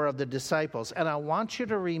 therefore, of the disciples, and I want you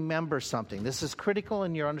to remember something. This is critical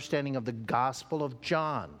in your understanding of the Gospel of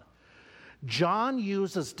John. John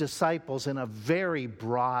uses disciples in a very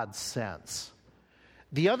broad sense.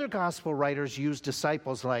 The other gospel writers use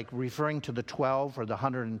disciples like referring to the 12 or the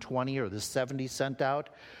 120 or the 70 sent out.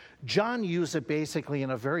 John used it basically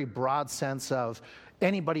in a very broad sense of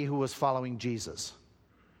anybody who was following Jesus.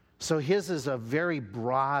 So his is a very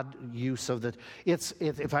broad use of the...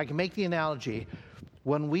 If I can make the analogy,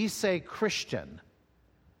 when we say Christian,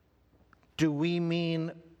 do we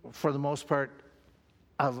mean, for the most part,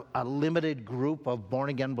 of a limited group of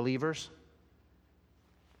born-again believers?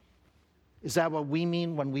 Is that what we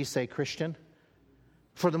mean when we say Christian?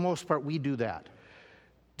 For the most part, we do that.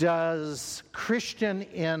 Does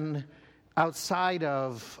Christian outside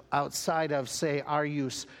of say our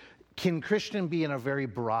use, can Christian be in a very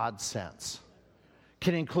broad sense?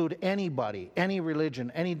 Can include anybody, any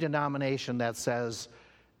religion, any denomination that says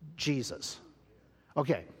Jesus.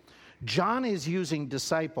 Okay, John is using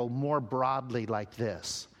disciple more broadly like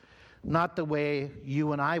this, not the way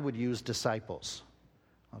you and I would use disciples.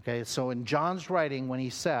 Okay, so in John's writing, when he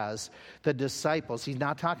says the disciples, he's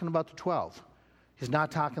not talking about the 12. He's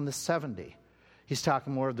not talking the 70. He's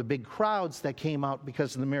talking more of the big crowds that came out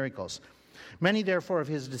because of the miracles. Many, therefore, of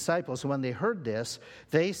his disciples, when they heard this,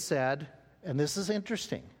 they said, and this is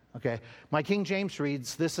interesting, okay? My King James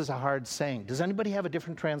reads, this is a hard saying. Does anybody have a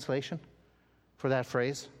different translation for that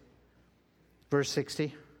phrase? Verse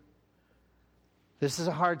 60. This is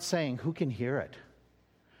a hard saying. Who can hear it?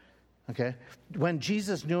 Okay? When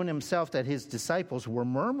Jesus knew in himself that his disciples were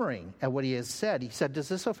murmuring at what he has said, he said, does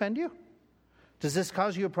this offend you? Does this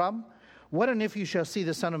cause you a problem? What and if you shall see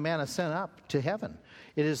the Son of Man ascend up to heaven?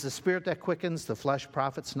 It is the Spirit that quickens, the flesh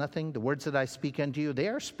profits nothing. The words that I speak unto you, they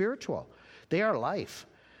are spiritual. They are life.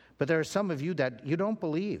 But there are some of you that you don't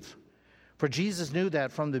believe. For Jesus knew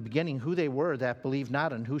that from the beginning who they were that believed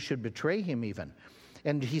not and who should betray him even.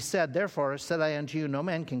 And he said, therefore, said I unto you, no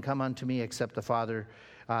man can come unto me except the Father,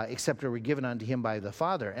 except it were given unto him by the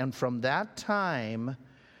Father. And from that time,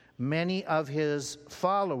 many of his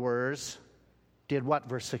followers did what?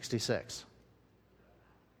 Verse 66.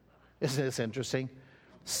 Isn't this interesting?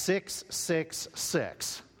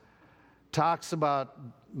 666 talks about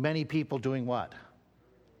many people doing what?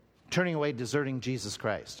 Turning away, deserting Jesus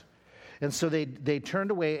Christ. And so they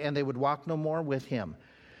turned away and they would walk no more with him.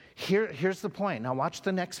 Here's the point. Now watch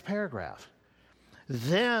the next paragraph.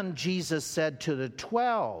 Then Jesus said to the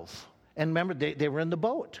 12, and remember they were in the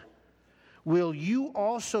boat, will you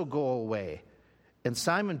also go away? And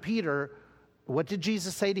Simon Peter, what did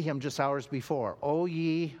Jesus say to him just hours before? O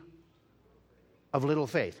ye of little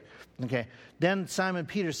faith. Okay. Then Simon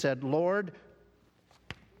Peter said, Lord,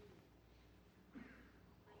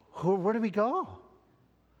 where do we go?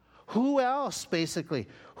 Who else, basically?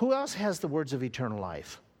 Who else has the words of eternal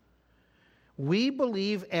life? We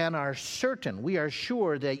believe and are certain, we are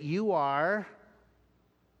sure that you are,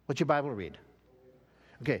 what's your Bible read?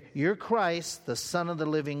 Okay, you're Christ, the Son of the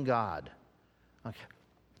living God. Okay.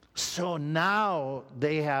 So now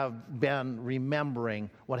they have been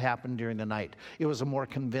remembering what happened during the night. It was a more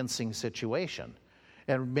convincing situation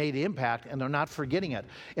and made impact, and they're not forgetting it.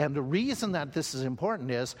 And the reason that this is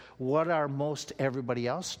important is, what are most everybody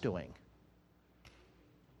else doing?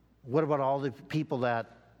 What about all the people that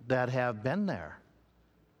have been there?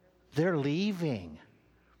 They're leaving.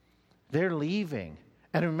 They're leaving.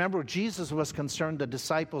 And remember, Jesus was concerned the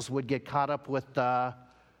disciples would get caught up with the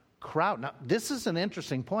crowd. Now, this is an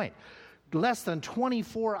interesting point. Less than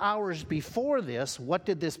 24 hours before this, what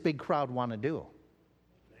did this big crowd want to do?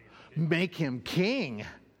 Make him king.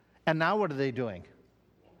 And now what are they doing?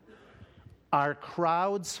 Are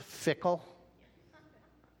crowds fickle?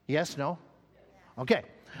 Yes, no? Okay.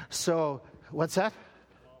 So, what's that?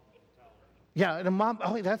 Yeah, and a mob.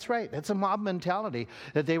 Oh, that's right. That's a mob mentality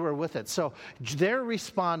that they were with it. So they're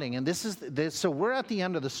responding, and this is so we're at the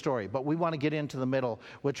end of the story, but we want to get into the middle,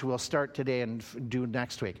 which we'll start today and do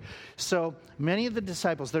next week. So many of the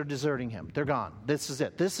disciples, they're deserting him. They're gone. This is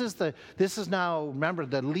it. This is now. Remember,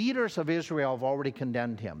 the leaders of Israel have already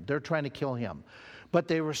condemned him. They're trying to kill him, but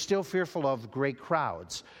they were still fearful of great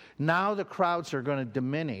crowds. Now the crowds are going to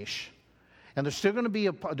diminish. And there's still going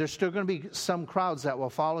to be some crowds that will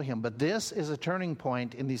follow him. But this is a turning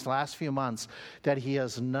point in these last few months that he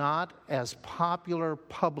is not as popular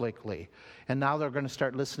publicly. And now they're going to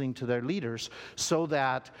start listening to their leaders, so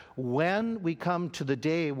that when we come to the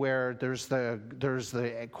day where there's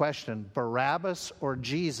the question, Barabbas or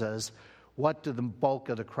Jesus, what do the bulk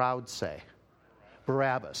of the crowd say?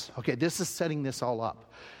 Barabbas. Okay, this is setting this all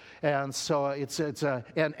up. And so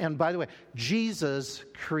and by the way, Jesus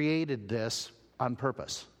created this on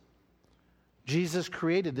purpose. Jesus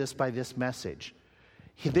created this by this message.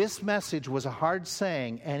 This message was a hard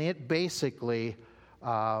saying, and it basically,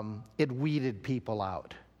 it weeded people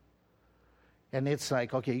out. And it's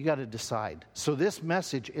like, okay, you got to decide. So this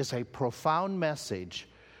message is a profound message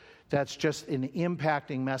that's just an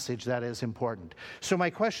impacting message that is important. So my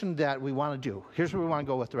question that we want to do, here's where we want to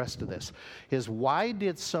go with the rest of this, is why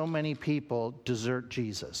did so many people desert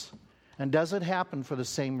Jesus? And does it happen for the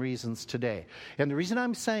same reasons today? And the reason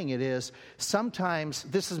I'm saying it is, sometimes,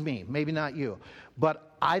 this is me, maybe not you,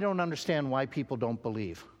 but I don't understand why people don't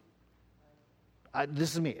believe.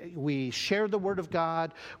 This is me. We share the Word of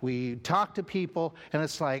God, we talk to people, and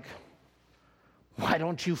it's like, why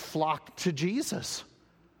don't you flock to Jesus?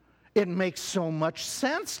 It makes so much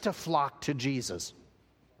sense to flock to Jesus.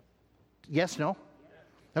 Yes, no?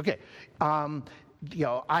 Okay.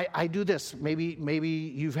 I do this.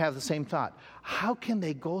 Maybe you have the same thought. How can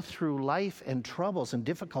they go through life and troubles and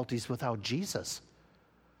difficulties without Jesus?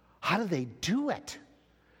 How do they do it?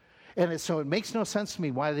 And so it makes no sense to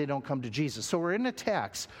me why they don't come to Jesus. So we're in a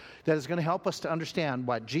text that is going to help us to understand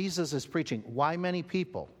what Jesus is preaching. Why many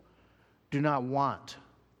people do not want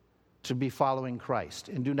to be following Christ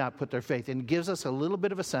and do not put their faith. And it gives us a little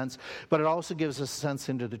bit of a sense, but it also gives us a sense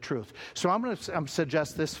into the truth. So I'm going to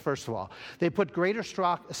suggest this first of all. They put greater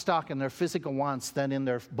stock in their physical wants than in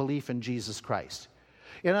their belief in Jesus Christ.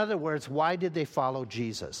 In other words, why did they follow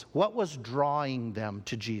Jesus? What was drawing them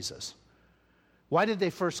to Jesus? Why did they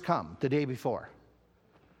first come the day before?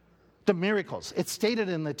 The miracles. It's stated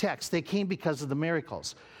in the text. They came because of the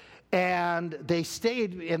miracles. And they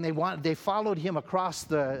stayed and they followed him across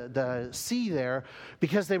the sea there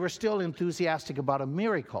because they were still enthusiastic about a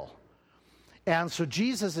miracle. And so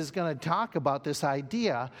Jesus is going to talk about this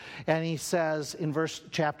idea, and he says in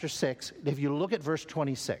chapter 6, if you look at verse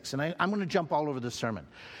 26, and I'm going to jump all over the sermon.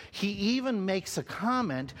 He even makes a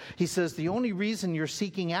comment. He says, the only reason you're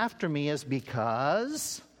seeking after me is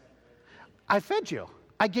because I fed you.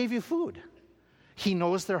 I gave you food. He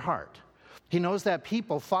knows their heart. He knows that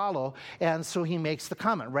people follow, and so he makes the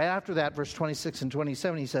comment. Right after that, verse 26 and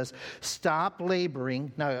 27, he says, stop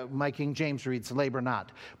laboring. Now, my King James reads, labor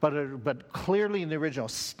not. But clearly in the original,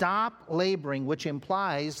 stop laboring, which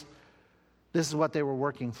implies this is what they were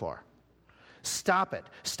working for. Stop it.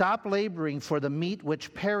 Stop laboring for the meat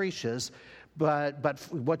which perishes, but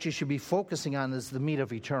what you should be focusing on is the meat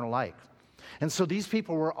of eternal life. And so these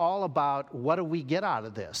people were all about, what do we get out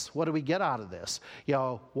of this? What do we get out of this?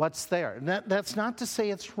 What's there? And that's not to say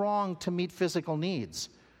it's wrong to meet physical needs.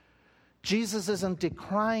 Jesus isn't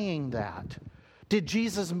decrying that. Did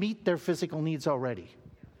Jesus meet their physical needs already?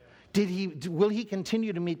 Will he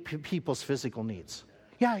continue to meet people's physical needs?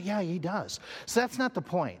 Yeah, he does. So that's not the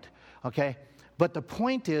point, okay? But the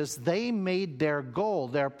point is they made their goal,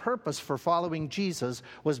 their purpose for following Jesus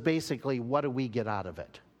was basically, what do we get out of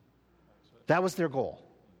it? That was their goal.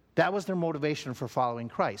 That was their motivation for following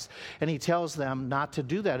Christ. And he tells them not to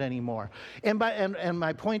do that anymore. And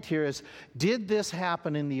my point here is, did this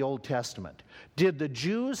happen in the Old Testament? Did the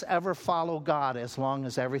Jews ever follow God as long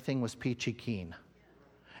as everything was peachy keen?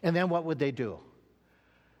 And then what would they do?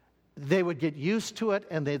 They would get used to it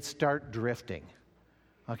and they'd start drifting.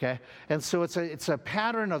 Okay? And so it's a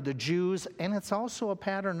pattern of the Jews, and it's also a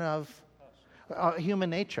pattern of human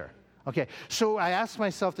nature. Okay, so I ask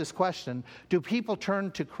myself this question: do people turn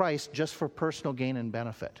to Christ just for personal gain and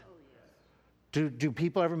benefit? Do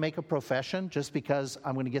people ever make a profession just because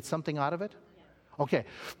I'm going to get something out of it? Okay,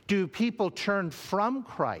 do people turn from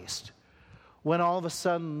Christ when all of a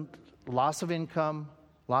sudden loss of income,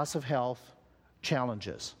 loss of health,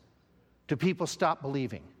 challenges? Do people stop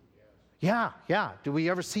believing? Yeah. Do we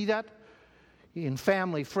ever see that in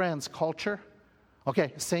family, friends, culture?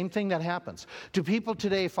 Okay, same thing that happens. Do people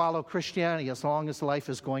today follow Christianity as long as life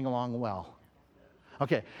is going along well?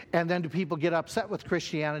 Okay, and then do people get upset with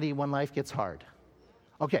Christianity when life gets hard?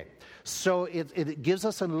 Okay, so it gives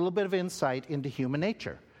us a little bit of insight into human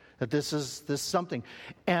nature, that this is something.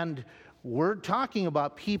 And we're talking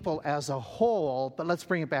about people as a whole, but let's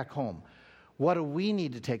bring it back home. What do we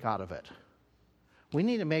need to take out of it? We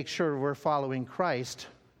need to make sure we're following Christ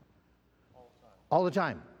all the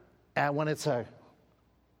time. And when it's a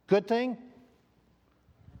good thing,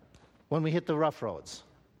 when we hit the rough roads.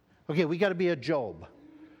 Okay, we got to be a Job,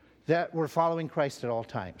 that we're following Christ at all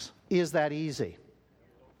times. Is that easy?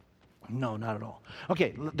 No, not at all.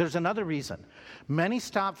 Okay, there's another reason. Many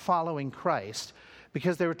stopped following Christ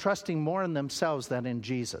because they were trusting more in themselves than in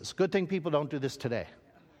Jesus. Good thing people don't do this today.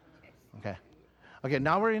 Okay,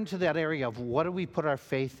 now we're into that area of what do we put our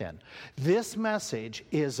faith in. This message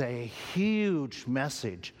is a huge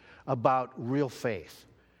message about real faith.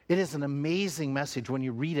 It is an amazing message when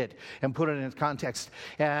you read it and put it in its context.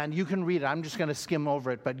 And you can read it. I'm just going to skim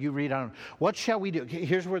over it, but you read on. What shall we do?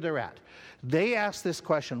 Here's where they're at. They ask this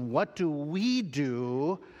question: what do we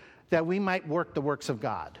do that we might work the works of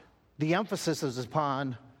God? The emphasis is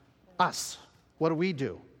upon us. What do we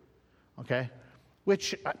do? Okay?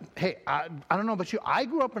 Which, hey, I don't know about you. I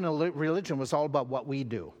grew up in a religion that was all about what we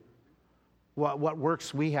do. What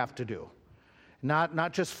works we have to do.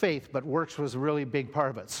 Not just faith, but works was a really big part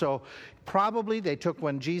of it. So probably they took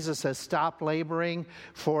when Jesus says stop laboring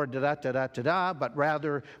for da-da-da-da-da-da, but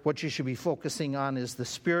rather what you should be focusing on is the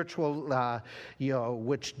spiritual,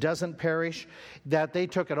 which doesn't perish, that they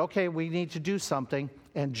took it, okay, we need to do something,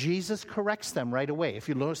 and Jesus corrects them right away. If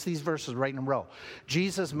you notice these verses right in a row,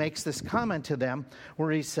 Jesus makes this comment to them where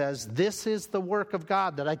he says, this is the work of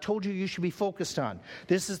God that I told you should be focused on.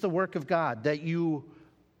 This is the work of God that you...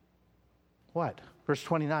 What? Verse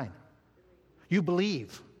 29. You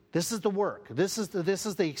believe. This is the work. This is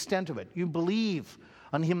the extent of it. You believe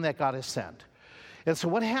on him that God has sent. And so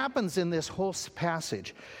what happens in this whole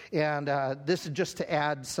passage, and this is just to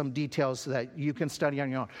add some details that you can study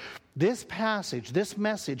on your own. This passage, this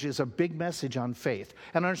message is a big message on faith.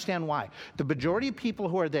 And understand why. The majority of people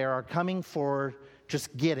who are there are coming for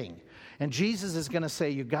just getting. And Jesus is going to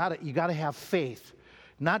say, you got to have faith.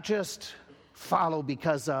 Not just follow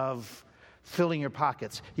because of filling your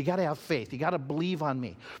pockets. You got to have faith. You got to believe on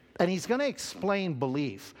me. And he's going to explain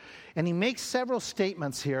belief. And he makes several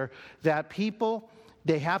statements here that people,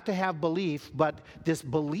 they have to have belief, but this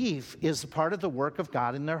belief is part of the work of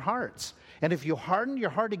God in their hearts. And if you harden your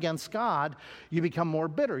heart against God, you become more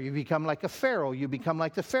bitter. You become like a Pharaoh. You become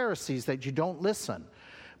like the Pharisees, that you don't listen.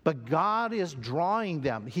 But God is drawing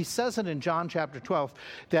them. He says it in John chapter 12,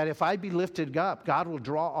 that if I be lifted up, God will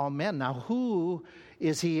draw all men. Now,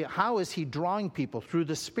 how is he drawing people? Through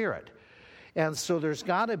the Spirit. And so there's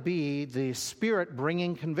got to be the Spirit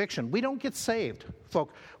bringing conviction. We don't get saved,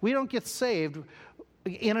 folks. We don't get saved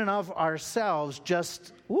in and of ourselves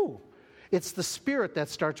just, It's the Spirit that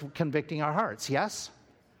starts convicting our hearts, yes?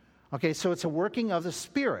 Okay, so it's a working of the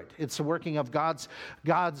Spirit. It's a working of God's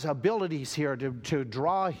abilities here to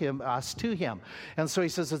draw us to Him. And so he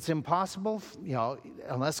says it's impossible,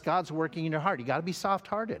 unless God's working in your heart. You got to be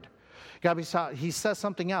soft-hearted. He says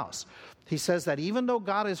something else. He says that even though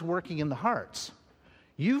God is working in the hearts,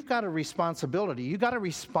 you've got a responsibility. You've got to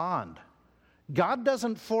respond. God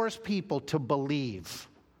doesn't force people to believe.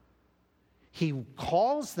 He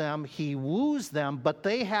calls them, he woos them, but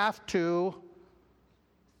they have to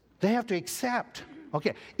accept.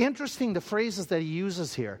 Okay, interesting the phrases that he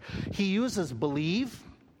uses here. He uses believe.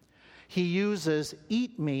 He uses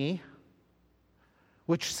eat me,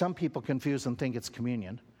 which some people confuse and think it's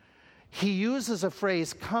communion. He uses a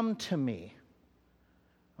phrase, come to me.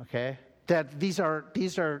 Okay? That these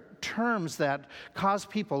are terms that cause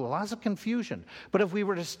people lots of confusion. But if we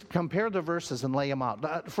were to compare the verses and lay them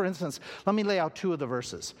out, for instance, let me lay out two of the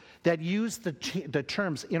verses that use the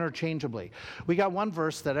terms interchangeably. We got one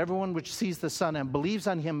verse that everyone which sees the Son and believes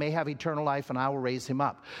on him may have eternal life, and I will raise him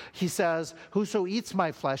up. He says, whoso eats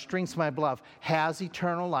my flesh, drinks my blood, has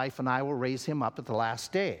eternal life, and I will raise him up at the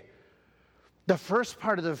last day. The first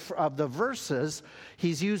part of the verses,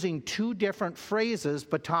 he's using two different phrases,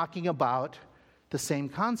 but talking about the same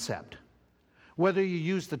concept. Whether you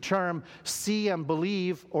use the term see and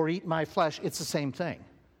believe or eat my flesh, it's the same thing.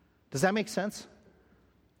 Does that make sense?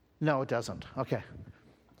 No, it doesn't. Okay.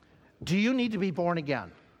 Do you need to be born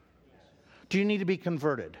again? Do you need to be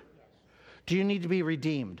converted? Do you need to be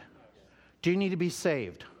redeemed? Do you need to be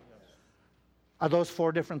saved? Are those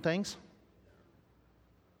four different things?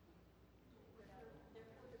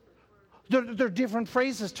 They're different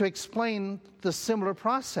phrases to explain the similar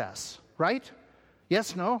process, right?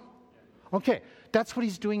 Yes, no? Okay, that's what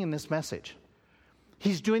he's doing in this message.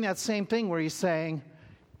 He's doing that same thing where he's saying,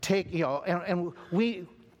 you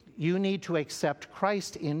need to accept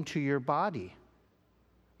Christ into your body.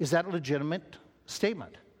 Is that a legitimate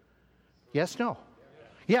statement? Yes, no?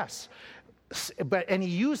 Yes. And he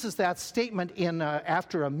uses that statement in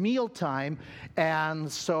after a mealtime,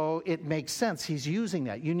 and so it makes sense. He's using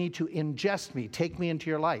that. You need to ingest me, take me into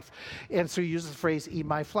your life. And so he uses the phrase, eat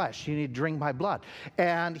my flesh. You need to drink my blood.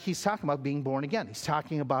 And he's talking about being born again. He's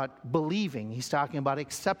talking about believing. He's talking about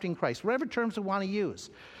accepting Christ, whatever terms we want to use.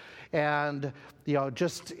 And,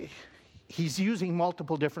 he's using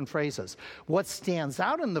multiple different phrases. What stands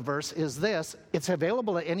out in the verse is this: it's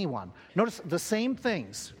available to anyone. Notice the same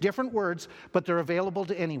things, different words, but they're available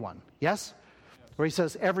to anyone. Yes? Where he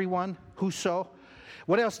says, everyone, whoso.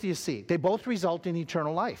 What else do you see? They both result in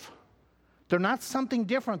eternal life. They're not something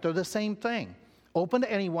different, they're the same thing. Open to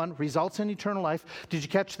anyone, results in eternal life. Did you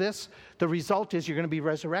catch this? The result is you're going to be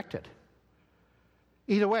resurrected.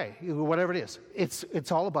 Either way, whatever it is,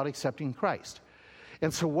 it's all about accepting Christ.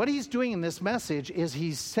 And so what he's doing in this message is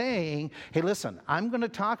he's saying, hey, listen, I'm going to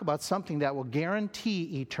talk about something that will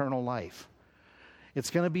guarantee eternal life. It's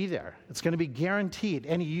going to be there. It's going to be guaranteed.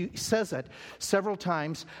 And he says it several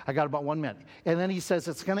times. I got about 1 minute. And then he says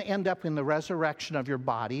it's going to end up in the resurrection of your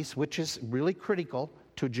bodies, which is really critical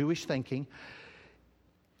to Jewish thinking.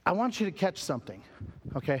 I want you to catch something,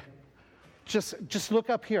 okay? Just look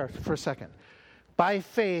up here for a second. By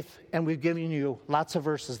faith, and we've given you lots of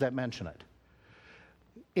verses that mention it.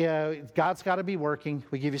 God's got to be working.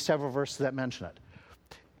 We give you several verses that mention it.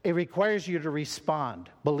 It requires you to respond,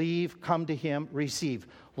 believe, come to him, receive.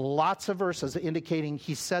 Lots of verses indicating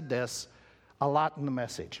he said this a lot in the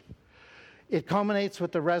message. It culminates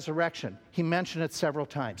with the resurrection. He mentioned it several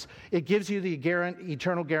times. It gives you the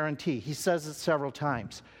eternal guarantee. He says it several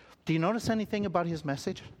times. Do you notice anything about his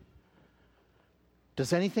message?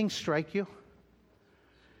 Does anything strike you?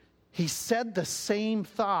 He said the same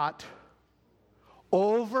thought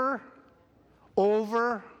over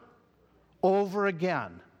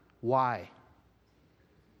again. Why?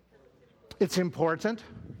 It's important.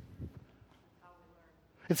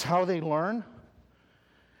 It's how they learn.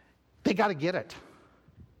 They got to get it.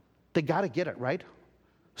 They got to get it, right?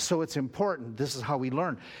 So it's important. This is how we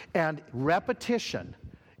learn. And repetition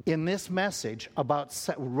in this message about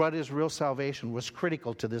what is real salvation was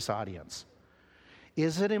critical to this audience.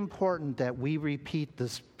 Is it important that we repeat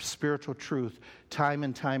this spiritual truth time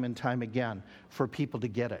and time and time again for people to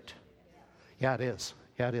get it? Yeah, it is.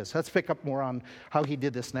 Yeah, it is. Let's pick up more on how he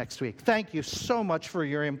did this next week. Thank you so much for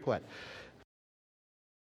your input.